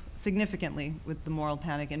help significantly with the moral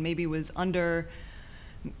panic, and maybe was undervalued,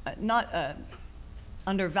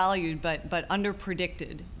 but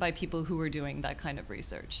underpredicted by people who were doing that kind of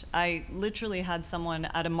research. I literally had someone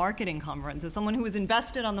at a marketing conference, so someone who was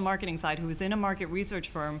invested on the marketing side, who was in a market research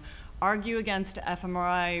firm, argue against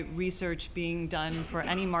fMRI research being done for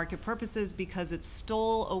any market purposes because it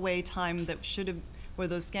stole away time that where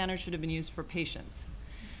those scanners should have been used for patients.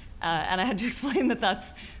 And I had to explain that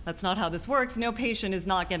that's not how this works. No patient is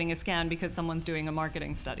not getting a scan because someone's doing a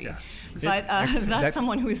marketing study. Yeah. But that's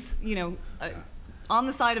someone who's on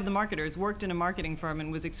the side of the marketers, worked in a marketing firm,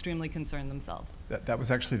 and was extremely concerned themselves. That was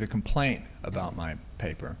actually the complaint about my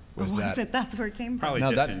paper. Was it? That's where it came from. Probably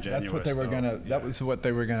no, disingenuous. That's what they were gonna. Yeah. That was what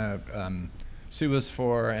they were gonna sue us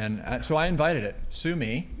for, and so I invited it. Sue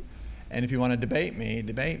me, and if you want to debate me,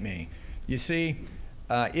 debate me. You see,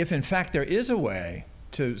 if in fact there is a way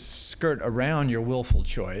to skirt around your willful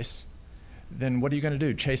choice, then what are you going to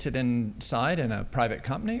do? Chase it inside in a private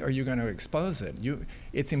company, or are you going to expose it?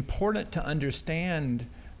 It's important to understand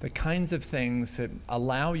the kinds of things that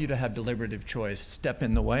allow you to have deliberative choice, step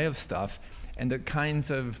in the way of stuff, and the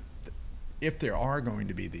kinds of, if there are going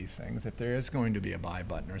to be these things, if there is going to be a buy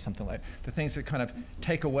button or something like that, the things that kind of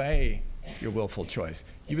take away your willful choice.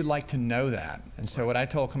 You would like to know that. And so what I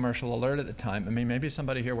told Commercial Alert at the time, I mean, maybe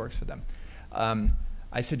somebody here works for them.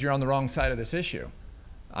 I said, you're on the wrong side of this issue.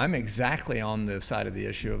 I'm exactly on the side of the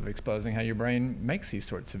issue of exposing how your brain makes these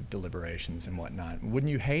sorts of deliberations and whatnot.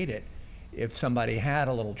 Wouldn't you hate it if somebody had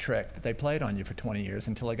a little trick that they played on you for 20 years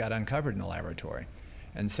until it got uncovered in the laboratory?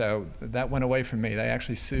 And so that went away from me. They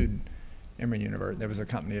actually sued Emory University. There was a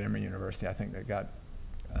company at Emory University, I think, that got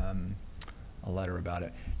a letter about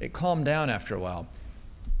it. It calmed down after a while.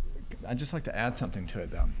 I'd just like to add something to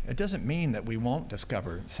it, though. It doesn't mean that we won't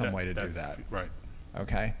discover some way to do that. Right.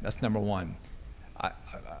 Okay, that's number one.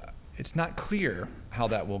 It's not clear how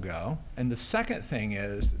that will go. And the second thing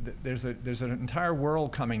is that there's an entire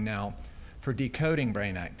world coming now for decoding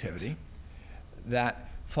brain activity that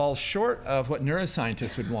falls short of what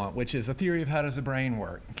neuroscientists would want, which is a theory of how does the brain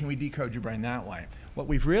work. Can we decode your brain that way? What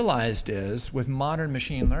we've realized is, with modern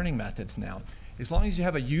machine learning methods now, as long as you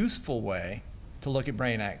have a useful way to look at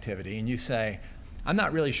brain activity and you say, I'm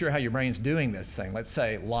not really sure how your brain's doing this thing, let's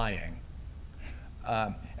say lying,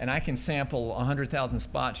 and I can sample 100,000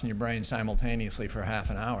 spots in your brain simultaneously for half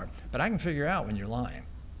an hour, but I can figure out when you're lying,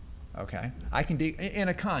 okay? I can, in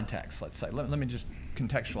a context, let's say. Let me just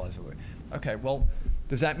contextualize it. Okay, well,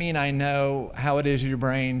 does that mean I know how it is your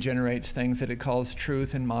brain generates things that it calls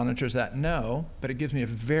truth and monitors that? No, but it gives me a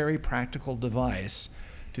very practical device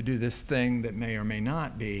to do this thing that may or may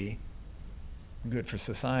not be good for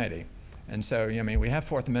society. And so, I mean, we have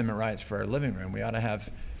Fourth Amendment rights for our living room. We ought to have,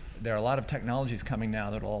 there are a lot of technologies coming now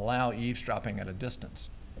that will allow eavesdropping at a distance.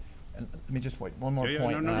 And let me just wait, one more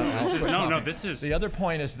point. This is, the other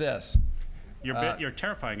point is this. you're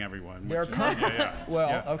terrifying everyone.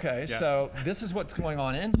 Well, okay, so this is what's going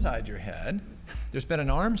on inside your head. There's been an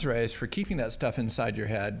arms race for keeping that stuff inside your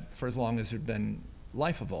head for as long as there's been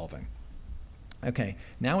life evolving. Okay,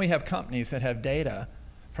 now we have companies that have data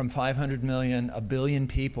from 500 million, a billion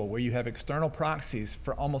people, where you have external proxies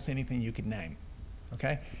for almost anything you could name.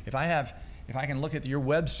 Okay, if I can look at your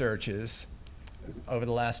web searches over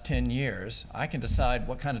the last 10 years, I can decide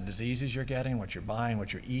what kind of diseases you're getting, what you're buying,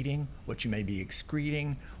 what you're eating, what you may be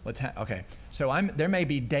excreting, okay. So there may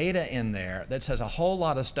be data in there that says a whole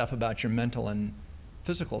lot of stuff about your mental and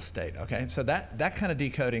physical state, okay? So that kind of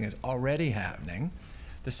decoding is already happening.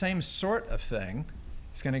 The same sort of thing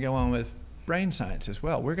is going to go on with brain science as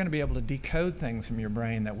well. We're going to be able to decode things from your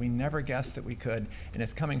brain that we never guessed that we could, and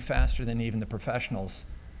it's coming faster than even the professionals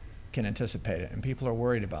can anticipate it, and people are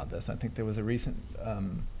worried about this. I think there was a recent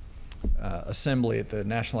assembly at the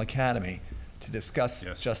National Academy to discuss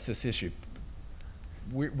just this issue.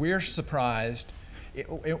 We're surprised.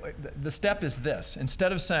 The step is this.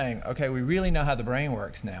 Instead of saying, okay, we really know how the brain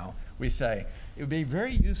works now, we say, it would be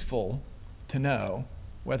very useful to know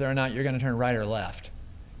whether or not you're going to turn right or left,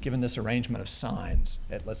 given this arrangement of signs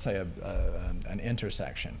at, let's say, an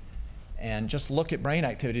intersection. And just look at brain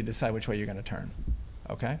activity to decide which way you're going to turn,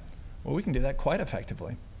 okay? Well, we can do that quite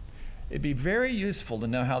effectively. It'd be very useful to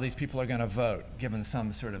know how these people are going to vote, given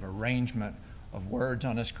some sort of arrangement of words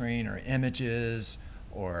on a screen or images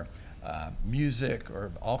or music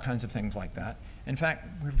or all kinds of things like that. In fact,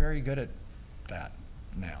 we're very good at that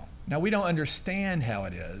now. Now, we don't understand how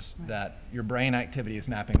it is that your brain activity is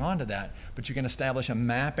mapping onto that, but you can establish a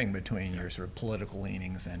mapping between your sort of political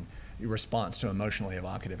leanings and your response to emotionally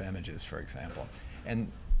evocative images, for example.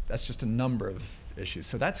 And that's just a number of issues.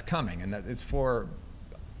 So that's coming, and it's for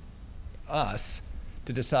us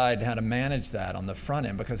to decide how to manage that on the front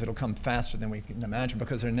end, because it'll come faster than we can imagine,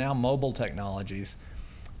 because there are now mobile technologies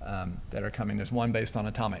that are coming. There's one based on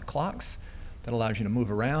atomic clocks that allows you to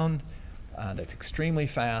move around, that's extremely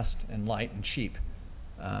fast and light and cheap.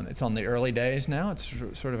 It's on the early days now. It's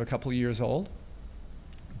sort of a couple of years old.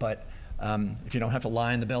 But if you don't have to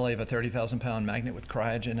lie in the belly of a 30,000-pound magnet with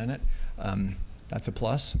cryogen in it, that's a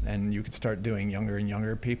plus. And you could start doing younger and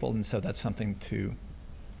younger people. And so that's something to,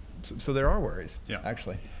 so there are worries,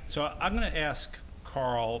 actually. So I'm going to ask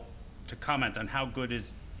Carl to comment on how good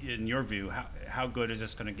is, in your view, how good is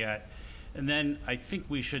this going to get? And then I think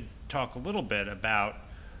we should talk a little bit about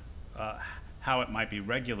how it might be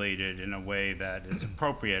regulated in a way that is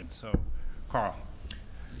appropriate. So, Carl.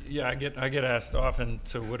 Yeah, I get asked often,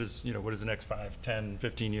 so what does the next 5, 10,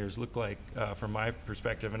 15 years look like from my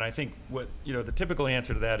perspective? And I think what, the typical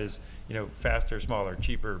answer to that is, faster, smaller,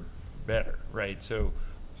 cheaper, better, right? So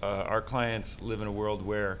our clients live in a world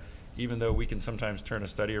where even though we can sometimes turn a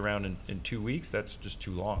study around in 2 weeks, that's just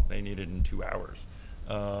too long. They need it in 2 hours.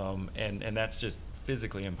 And that's just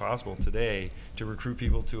physically impossible today to recruit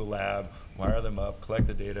people to a lab, wire them up, collect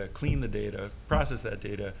the data, clean the data, process that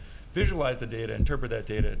data, visualize the data, interpret that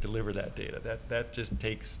data, deliver that data. That just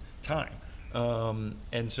takes time.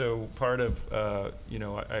 And so part of, I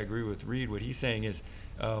agree with Reed. What he's saying is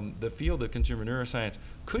the field of consumer neuroscience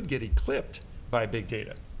could get eclipsed by big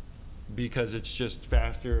data. because it's just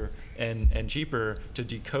faster and cheaper to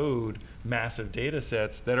decode massive data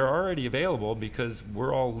sets that are already available because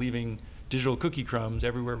we're all leaving digital cookie crumbs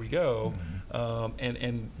everywhere we go,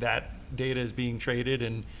 and that data is being traded,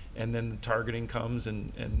 and then targeting comes,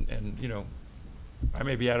 and you know, I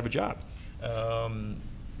may be out of a job,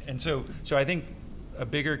 and so I think a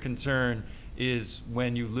bigger concern is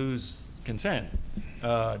when you lose consent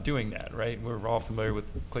doing that, right? We're all familiar with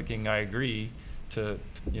clicking I agree to,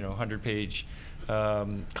 you know, 100-page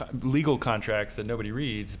legal contracts that nobody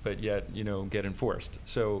reads, but yet, you know, get enforced.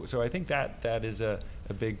 So I think that is a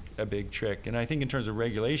big trick. And I think in terms of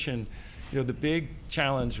regulation, you know, the big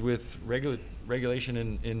challenge with regulation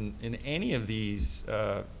in any of these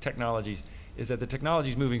technologies is that the technology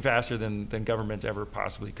is moving faster than governments ever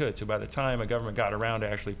possibly could. So by the time a government got around to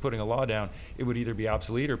actually putting a law down, it would either be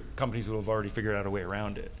obsolete or companies would have already figured out a way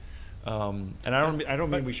around it. And I don't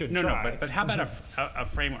mean we shouldn't try. No, but how about a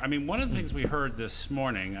framework? I mean, one of the things we heard this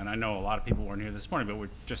morning, and I know a lot of people weren't here this morning, but we're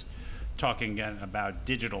just talking again about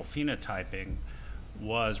digital phenotyping,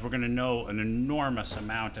 was we're going to know an enormous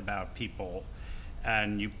amount about people,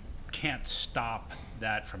 and you can't stop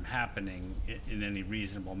that from happening in any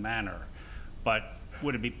reasonable manner. But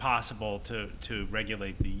would it be possible to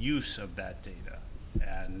regulate the use of that data?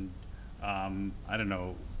 And I don't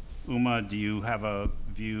know, Uma, do you have a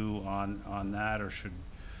view on that, or should,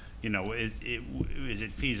 you know, is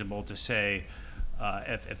it feasible to say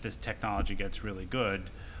if this technology gets really good,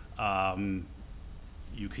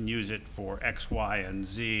 you can use it for X, Y, and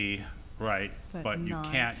Z, right? But you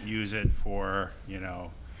can't use it for, you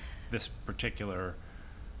know, this particular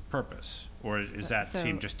purpose, or does that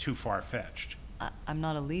seem just too far-fetched? I'm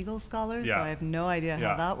not a legal scholar, Yeah. so I have no idea Yeah.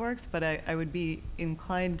 how that works, but I would be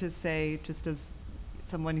inclined to say, just as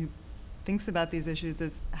someone who thinks about these issues,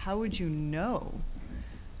 is how would you know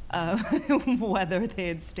whether they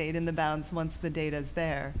had stayed in the bounds once the data's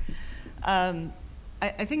there?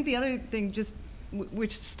 I think the other thing, just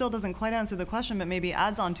which still doesn't quite answer the question, but maybe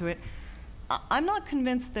adds on to it, I'm not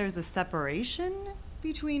convinced there's a separation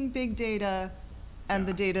between big data and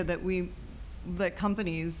the data that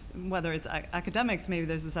companies, whether it's academics, maybe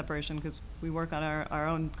there's a separation because we work on our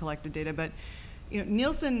own collected data, but you know,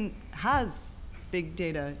 Nielsen has big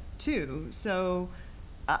data too, so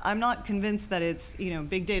I'm not convinced that it's, you know,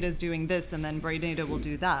 big data is doing this and then brain data will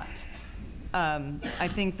do that. I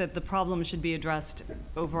think that the problem should be addressed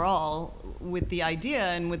overall with the idea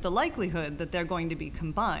and with the likelihood that they're going to be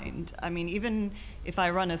combined. I mean, even if I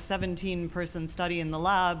run a 17-person study in the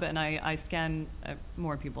lab and I scan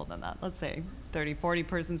more people than that, let's say 30,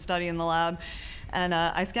 40-person study in the lab, and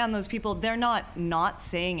I scan those people, they're not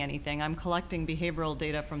saying anything. I'm collecting behavioral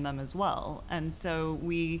data from them as well. And so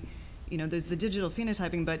we, you know, there's the digital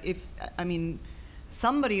phenotyping, but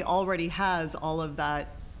somebody already has all of that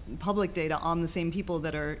public data on the same people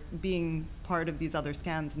that are being part of these other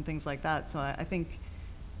scans and things like that. So I think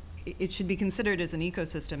it should be considered as an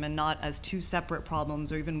ecosystem and not as two separate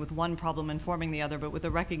problems, or even with one problem informing the other, but with a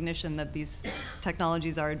recognition that these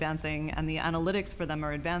technologies are advancing and the analytics for them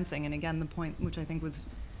are advancing. And again, the point which I think was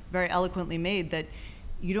very eloquently made, that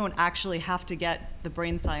you don't actually have to get the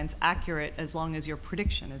brain science accurate as long as your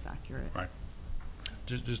prediction is accurate. Right.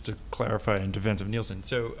 Just to clarify in defense of Nielsen,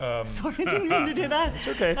 so Sorry, I didn't mean to do that. It's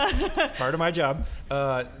okay, part of my job.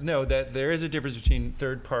 No, that there is a difference between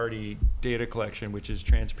third-party data collection, which is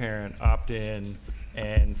transparent, opt-in,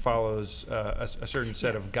 and follows a certain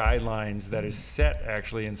set of guidelines that is set,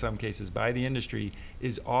 actually, in some cases, by the industry,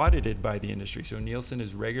 is audited by the industry. So Nielsen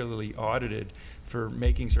is regularly audited for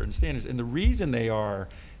making certain standards, and the reason they are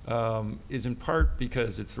is in part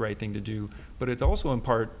because it's the right thing to do, but it's also in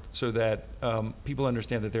part so that people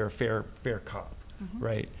understand that they're a fair cop,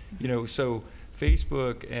 right? You know, so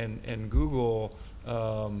Facebook and Google,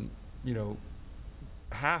 you know,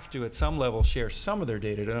 have to at some level share some of their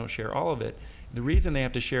data. They don't share all of it. The reason they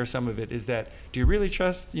have to share some of it is that, do you really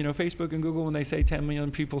trust, you know, Facebook and Google when they say 10 million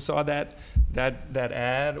people saw that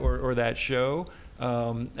ad or that show?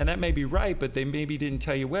 And that may be right, but they maybe didn't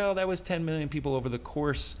tell you, well, that was 10 million people over the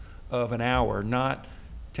course of an hour, not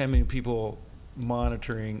 10 million people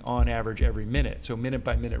monitoring on average every minute. So minute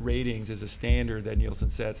by minute ratings is a standard that Nielsen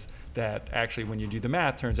sets that actually, when you do the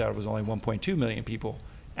math, turns out it was only 1.2 million people,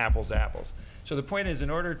 apples to apples. So the point is, in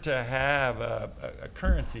order to have a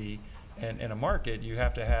currency and a market, you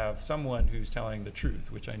have to have someone who's telling the truth,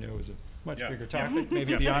 which I know is a much bigger topic,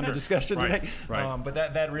 maybe beyond the discussion today. Right. But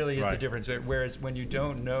that really is the difference. Whereas when you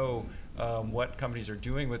don't know what companies are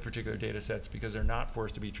doing with particular data sets because they're not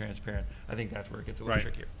forced to be transparent. I think that's where it gets a little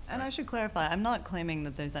trickier. And I should clarify, I'm not claiming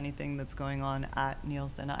that there's anything that's going on at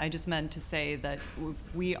Nielsen. I just meant to say that if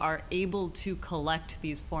we are able to collect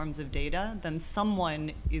these forms of data, then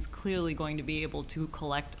someone is clearly going to be able to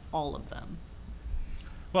collect all of them.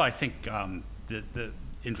 Well, I think the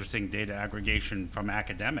interesting data aggregation from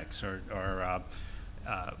academics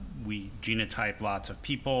we genotype lots of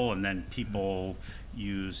people, and then people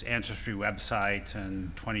use ancestry websites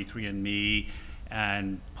and 23andMe,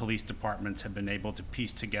 and police departments have been able to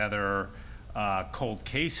piece together cold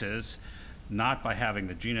cases, not by having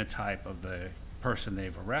the genotype of the person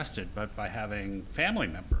they've arrested, but by having family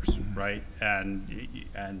members, right?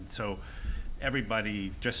 And so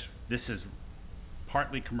everybody this is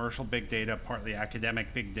partly commercial big data, partly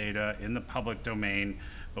academic big data in the public domain,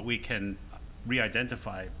 but we can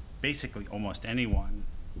re-identify basically almost anyone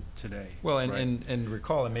today. Well, right? and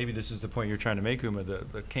recall, and maybe this is the point you're trying to make, Uma,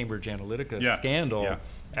 the Cambridge Analytica scandal. Yeah.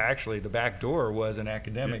 Actually, the back door was an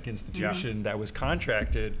academic institution that was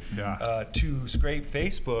contracted to scrape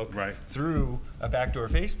Facebook through a backdoor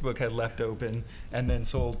Facebook had left open, and then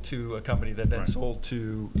sold to a company that then sold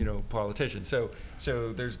to politicians. So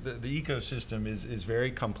there's the ecosystem is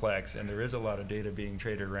very complex, and there is a lot of data being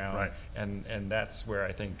traded around, and that's where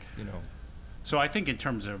I think So I think in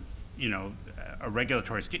terms of a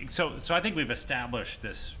regulatory scheme, so I think we've established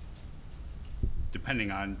this,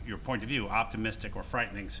 depending on your point of view, optimistic or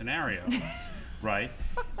frightening scenario, right?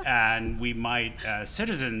 And we might, as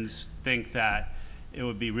citizens, think that it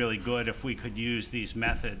would be really good if we could use these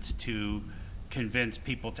methods to convince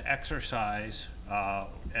people to exercise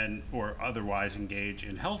or otherwise engage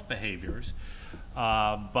in health behaviors.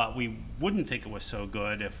 But we wouldn't think it was so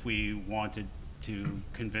good if we wanted to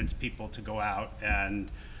convince people to go out and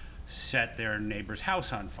set their neighbor's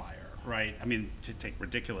house on fire, right? I mean, to take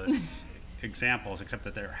ridiculous examples, except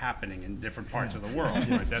that they're happening in different parts of the world,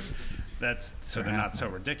 right? That's so they're not so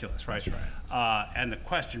ridiculous, right? That's right. And the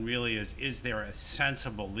question really is there a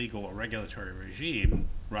sensible legal or regulatory regime,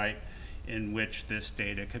 right, in which this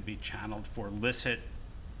data could be channeled for licit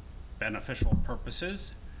beneficial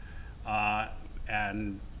purposes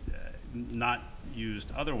and not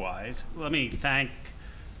used otherwise? Let me thank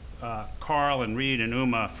Carl and Reed and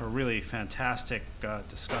Uma for really fantastic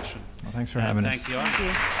discussion. Well, thanks for having us. Thank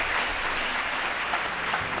you.